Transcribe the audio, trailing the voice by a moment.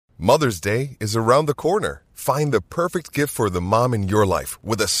Mother's Day is around the corner. Find the perfect gift for the mom in your life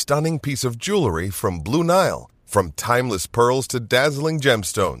with a stunning piece of jewelry from Blue Nile. From timeless pearls to dazzling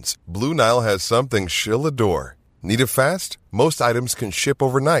gemstones, Blue Nile has something she'll adore. Need it fast? Most items can ship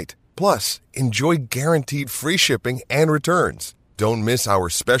overnight. Plus, enjoy guaranteed free shipping and returns. Don't miss our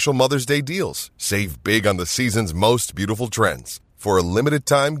special Mother's Day deals. Save big on the season's most beautiful trends. For a limited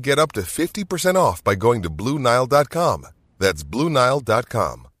time, get up to 50% off by going to BlueNile.com. That's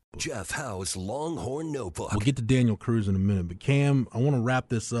BlueNile.com. Jeff Howe's Longhorn Notebook. We'll get to Daniel Cruz in a minute, but Cam, I want to wrap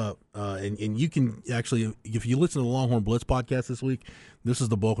this up, and you can actually, if you listen to the Longhorn Blitz podcast this week, this is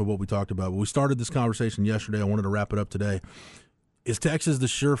the bulk of what we talked about. But we started this conversation yesterday. I wanted to wrap it up today. Is Texas the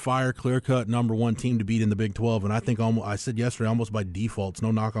surefire, clear-cut number one team to beat in the Big 12? And I think I said yesterday almost by default, it's no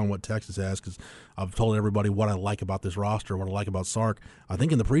knock on what Texas has because I've told everybody what I like about this roster, what I like about Sark. I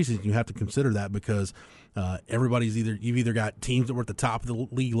think in the preseason you have to consider that because you've either got teams that were at the top of the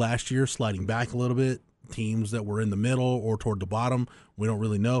league last year sliding back a little bit, teams that were in the middle or toward the bottom. We don't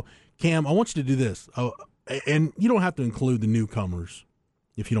really know. Cam, I want you to do this, and you don't have to include the newcomers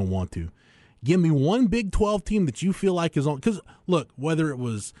if you don't want to. Give me one Big 12 team that you feel like is on – because, look, whether it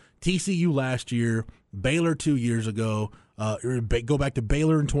was TCU last year, Baylor 2 years ago, or go back to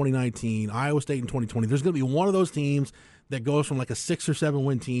Baylor in 2019, Iowa State in 2020, there's going to be one of those teams that goes from like a 6 or 7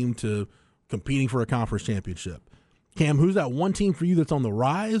 win team to competing for a conference championship. Cam, who's that one team for you that's on the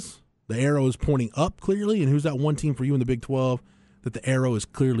rise? The arrow is pointing up clearly, and who's that one team for you in the Big 12 that the arrow is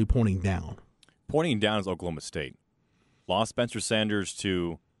clearly pointing down? Pointing down is Oklahoma State. Lost Spencer Sanders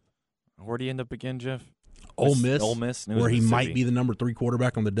to – where did he end up again, Jeff? Ole Miss, where he might be the number 3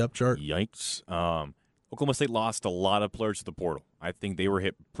 quarterback on the depth chart. Yikes. Oklahoma State lost a lot of players to the portal. I think they were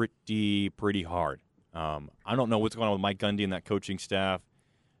hit pretty hard. I don't know what's going on with Mike Gundy and that coaching staff.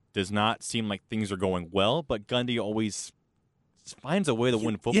 Does not seem like things are going well, but Gundy always finds a way to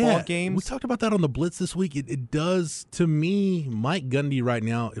win football games. We talked about that on the Blitz this week. It does, to me, Mike Gundy right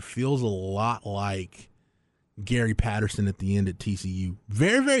now, it feels a lot like Gary Patterson at the end at TCU.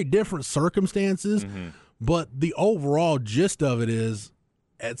 Very, very different circumstances, but the overall gist of it is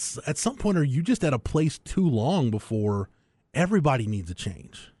at some point are you just at a place too long before everybody needs a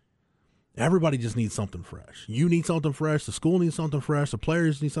change. Everybody just needs something fresh. You need something fresh. The school needs something fresh. The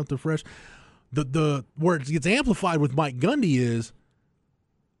players need something fresh. The where it gets amplified with Mike Gundy is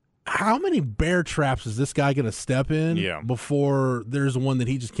how many bear traps is this guy going to step in before there's one that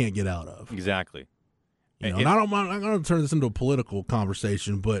he just can't get out of? Exactly. You know, and I'm not going to turn this into a political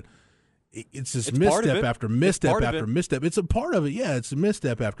conversation, but it's just misstep after misstep after misstep. It's a part of it, yeah. It's a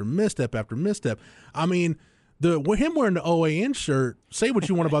misstep after misstep after misstep. I mean, him wearing the OAN shirt, say what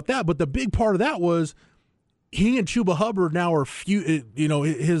you want about that, but the big part of that was he and Chuba Hubbard now are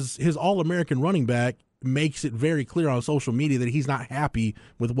his All-American running back makes it very clear on social media that he's not happy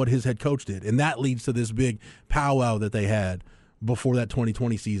with what his head coach did, and that leads to this big powwow that they had before that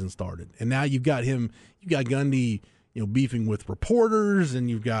 2020 season started. And now you've got Gundy, beefing with reporters,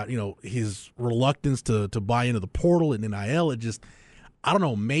 and you've got, his reluctance to buy into the portal and NIL. It just, I don't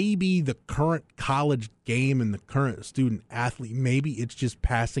know, maybe the current college game and the current student athlete, maybe it's just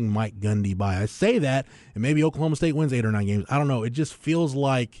passing Mike Gundy by. I say that, and maybe Oklahoma State wins 8 or 9 games. I don't know. It just feels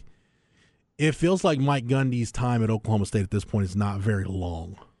like Mike Gundy's time at Oklahoma State at this point is not very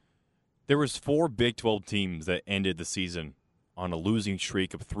long. There was 4 Big 12 teams that ended the season on a losing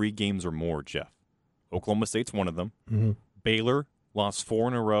streak of 3 games or more, Jeff. Oklahoma State's one of them. Mm-hmm. Baylor lost 4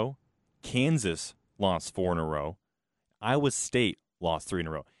 in a row. Kansas lost 4 in a row. Iowa State lost 3 in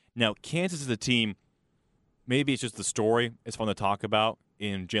a row. Now, Kansas is a team, maybe it's just the story. It's fun to talk about.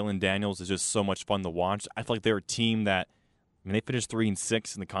 And Jalen Daniels is just so much fun to watch. I feel like they're a team that, they finished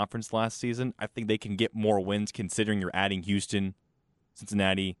 3-6 in the conference last season. I think they can get more wins considering you're adding Houston,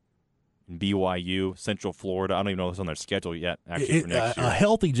 Cincinnati, and BYU, Central Florida. I don't even know what's on their schedule yet, actually, for next year. A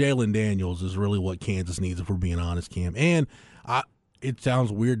healthy Jalen Daniels is really what Kansas needs, if we're being honest, Cam. And it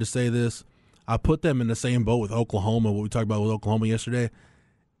sounds weird to say this. I put them in the same boat with Oklahoma, what we talked about with Oklahoma yesterday.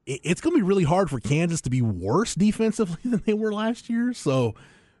 It's going to be really hard for Kansas to be worse defensively than they were last year. So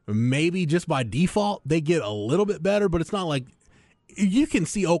maybe just by default they get a little bit better, but it's not like you can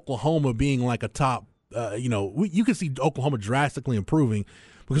see Oklahoma being like a top, you can see Oklahoma drastically improving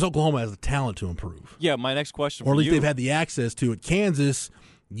because Oklahoma has the talent to improve. Yeah, my next question or at for least you, they've had the access to it. Kansas,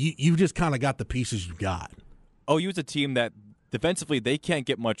 you've just kind of got the pieces you got. OU's a team that defensively they can't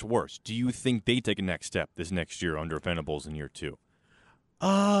get much worse. Do you think they take a next step this next year under Venables in year 2?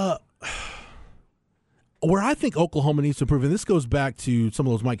 Where I think Oklahoma needs to improve, and this goes back to some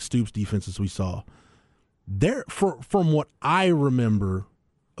of those Mike Stoops defenses we saw. From what I remember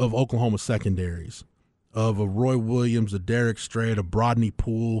of Oklahoma secondaries, of a Roy Williams, a Derek Strait, a Brodney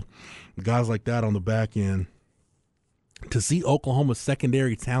Poole, guys like that on the back end. To see Oklahoma's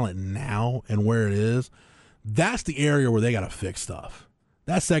secondary talent now and where it is, that's the area where they got to fix stuff.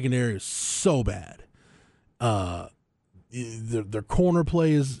 That secondary is so bad. Their corner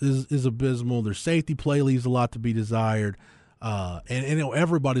play is abysmal. Their safety play leaves a lot to be desired. And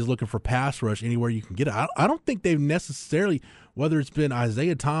everybody's looking for pass rush anywhere you can get it. I don't think they've necessarily, whether it's been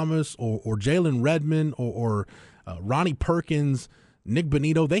Isaiah Thomas or Jalen Redmond or Ronnie Perkins, Nick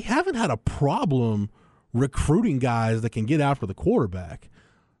Bonito, they haven't had a problem recruiting guys that can get after the quarterback.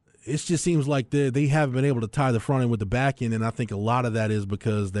 It just seems like they haven't been able to tie the front end with the back end, and I think a lot of that is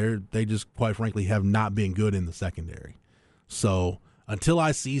because they just, quite frankly, have not been good in the secondary. So until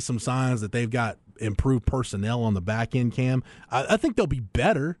I see some signs that they've got improved personnel on the back end, Cam, I think they'll be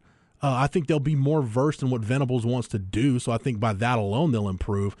better. I think they'll be more versed in what Venables wants to do, so I think by that alone they'll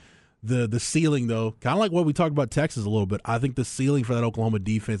improve. The ceiling, though, kind of like what we talked about Texas a little bit, I think the ceiling for that Oklahoma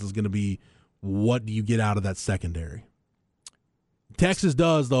defense is going to be, what do you get out of that secondary? Texas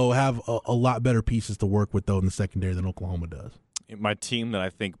does, though, have a lot better pieces to work with, though, in the secondary than Oklahoma does. My team that I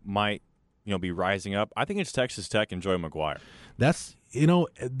think might, be rising up, I think it's Texas Tech and Joey McGuire. That's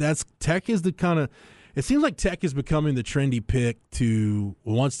Tech is the kind of – it seems like Tech is becoming the trendy pick to,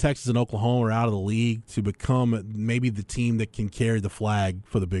 once Texas and Oklahoma are out of the league, to become maybe the team that can carry the flag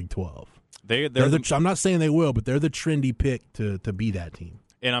for the Big 12. I'm not saying they will, but they're the trendy pick to be that team.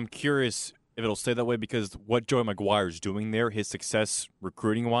 And I'm curious – if it'll stay that way, because what Joey McGuire is doing there, his success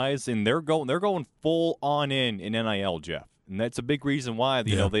recruiting wise, and they're going full on in NIL, Jeff, and that's a big reason why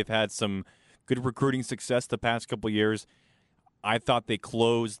they've had some good recruiting success the past couple of years. I thought they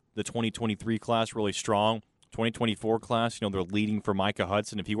closed the 2023 class really strong. 2024 class, they're leading for Micah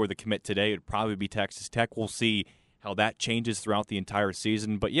Hudson. If he were the commit today, it'd probably be Texas Tech. We'll see how that changes throughout the entire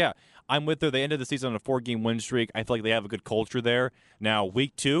season. But yeah, I'm with her. They ended the season on a 4-game win streak. I feel like they have a good culture there. Now,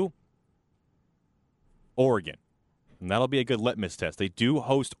 week 2. Oregon, and that'll be a good litmus test. They do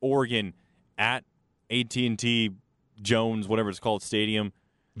host Oregon at AT&T Jones, whatever it's called, stadium.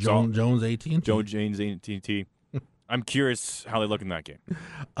 Jones AT&T. Jones AT&T. I'm curious how they look in that game.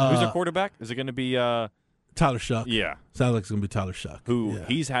 Who's their quarterback? Is it going to be Tyler Shuck? Yeah, sounds like it's going to be Tyler Shuck. Who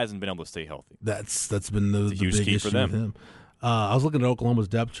he hasn't been able to stay healthy. That's been the huge big key issue for them. With him. I was looking at Oklahoma's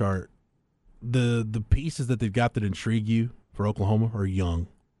depth chart. The pieces that they've got that intrigue you for Oklahoma are young.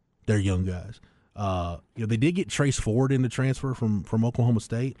 They're young guys. They did get Trace Ford in the transfer from Oklahoma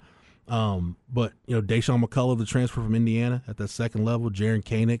State. But Deshaun McCullough, the transfer from Indiana at that second level. Jaron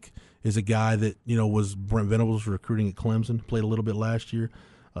Koenig is a guy that, was Brent Venables recruiting at Clemson, played a little bit last year.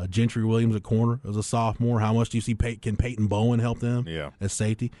 Gentry Williams at corner as a sophomore. How much do you see can Peyton Bowen help them as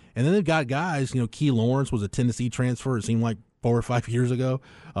safety? And then they've got guys, Key Lawrence was a Tennessee transfer, it seemed like 4 or 5 years ago.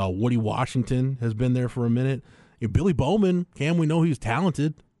 Woody Washington has been there for a minute. Billy Bowman, Cam, we know he's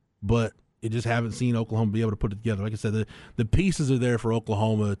talented, but you just haven't seen Oklahoma be able to put it together. Like I said, the pieces are there for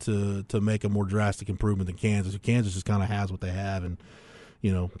Oklahoma to make a more drastic improvement than Kansas. Kansas just kind of has what they have, and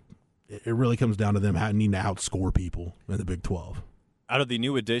it really comes down to them needing to outscore people in the Big 12. Out of the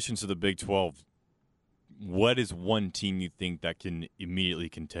new additions to the Big 12, what is one team you think that can immediately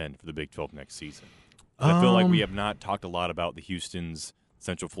contend for the Big 12 next season? I feel like we have not talked a lot about the Houstons,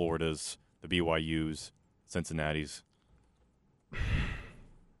 Central Floridas, the BYUs, Cincinnati's.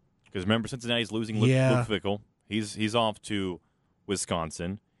 Because remember, Cincinnati's losing Luke Fickell. He's off to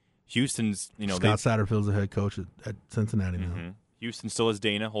Wisconsin. Houston's, Scott Satterfield's the head coach at Cincinnati now. Mm-hmm. Houston still has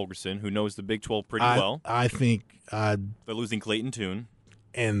Dana Holgorsen, who knows the Big 12 pretty well. I think they're losing Clayton Tune,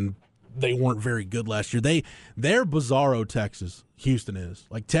 and they weren't very good last year. They're bizarro Texas. Houston is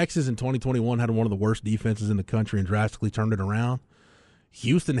like Texas in 2021 had one of the worst defenses in the country and drastically turned it around.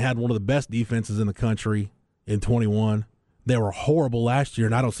 Houston had one of the best defenses in the country in 21. They were horrible last year,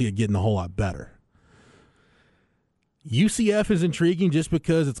 and I don't see it getting a whole lot better. UCF is intriguing just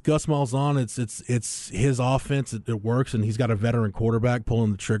because it's Gus Malzahn. It's his offense. It works, and he's got a veteran quarterback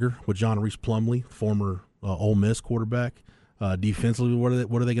pulling the trigger with John Reese Plumlee, former Ole Miss quarterback. Defensively,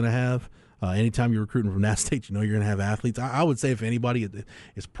 what are they going to have? Anytime you're recruiting from that state, you're going to have athletes. I would say if anybody,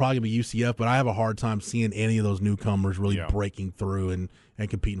 it's probably going to be UCF, but I have a hard time seeing any of those newcomers really breaking through and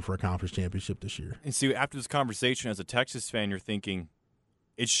competing for a conference championship this year. And see, after this conversation, as a Texas fan, you're thinking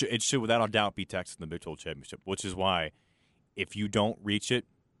it should without a doubt be Texas in the Big 12 championship, which is why if you don't reach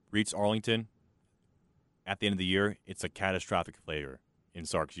Arlington at the end of the year, it's a catastrophic failure in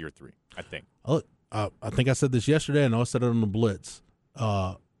Sark's year 3, I think. I think I said this yesterday, and I said it on the Blitz.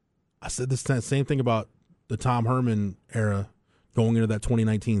 I said this same thing about the Tom Herman era going into that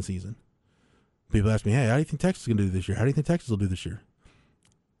 2019 season. People ask me, hey, how do you think Texas is going to do this year? How do you think Texas will do this year?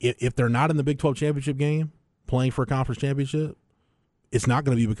 if they're not in the Big 12 championship game playing for a conference championship, it's not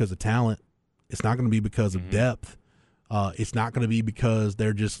going to be because of talent. It's not going to be because of depth. It's not going to be because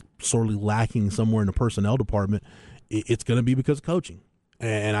they're just sorely lacking somewhere in the personnel department. It's going to be because of coaching.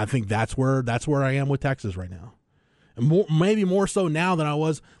 And I think that's where I am with Texas right now. And maybe more so now than I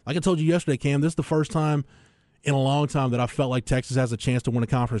was. Like I told you yesterday, Cam, this is the first time in a long time that I felt like Texas has a chance to win a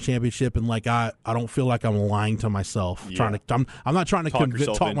conference championship, and like I don't feel like I'm lying to myself. Yeah. I'm not trying to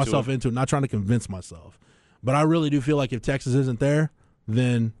talk myself into it, not trying to convince myself. But I really do feel like if Texas isn't there,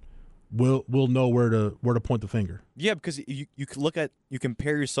 then we'll know where to point the finger. Yeah, because you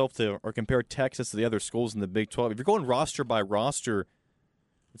compare yourself to or compare Texas to the other schools in the Big 12. If you're going roster by roster,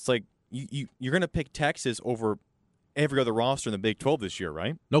 it's like you're going to pick Texas over every other roster in the Big 12 this year,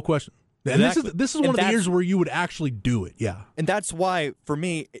 right? No question. And Exactly. this is one of the years where you would actually do it. Yeah, and that's why for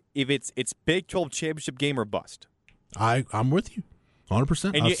me, if it's Big 12 championship game or bust, I'm with you,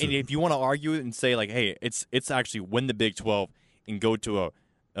 100%. And if you want to argue it and say like, hey, it's actually win the Big 12 and go to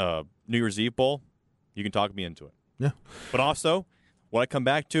a New Year's Eve bowl, you can talk me into it. Yeah, but also, what I come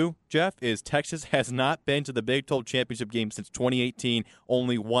back to, Jeff, is Texas has not been to the Big 12 championship game since 2018,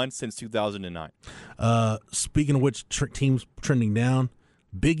 only once since 2009. Speaking of which, teams trending down,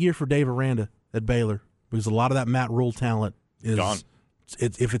 big year for Dave Aranda at Baylor because a lot of that Matt Rule talent is gone.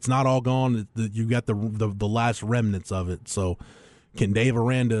 If it's not all gone, you got the last remnants of it. So, can Dave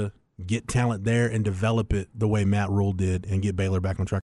Aranda get talent there and develop it the way Matt Rule did and get Baylor back on track?